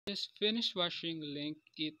Just finished watching Link,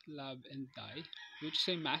 Eat, Love, and Die, which is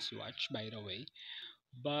a must watch by the way.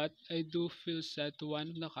 But I do feel sad to one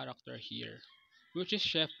of the character here, which is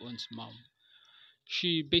Chef Un's mom.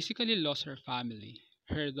 She basically lost her family.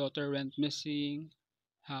 Her daughter went missing.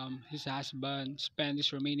 His husband spent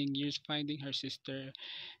his remaining years finding her sister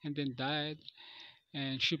and then died.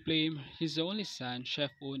 And she blamed his only son,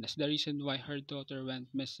 Chef Un, as the reason why her daughter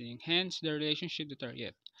went missing, hence the relationship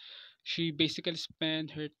deteriorated. She basically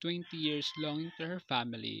spent her 20 years longing to her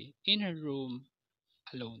family in her room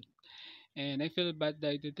alone. And I feel bad that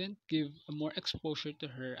I didn't give more exposure to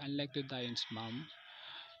her, unlike the Dion's mom.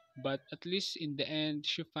 But at least in the end,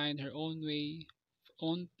 she find her own way,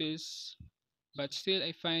 own peace. But still,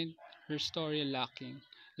 I find her story lacking.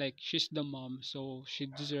 Like she's the mom, so she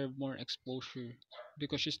deserve more exposure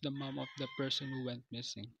because she's the mom of the person who went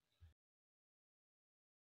missing.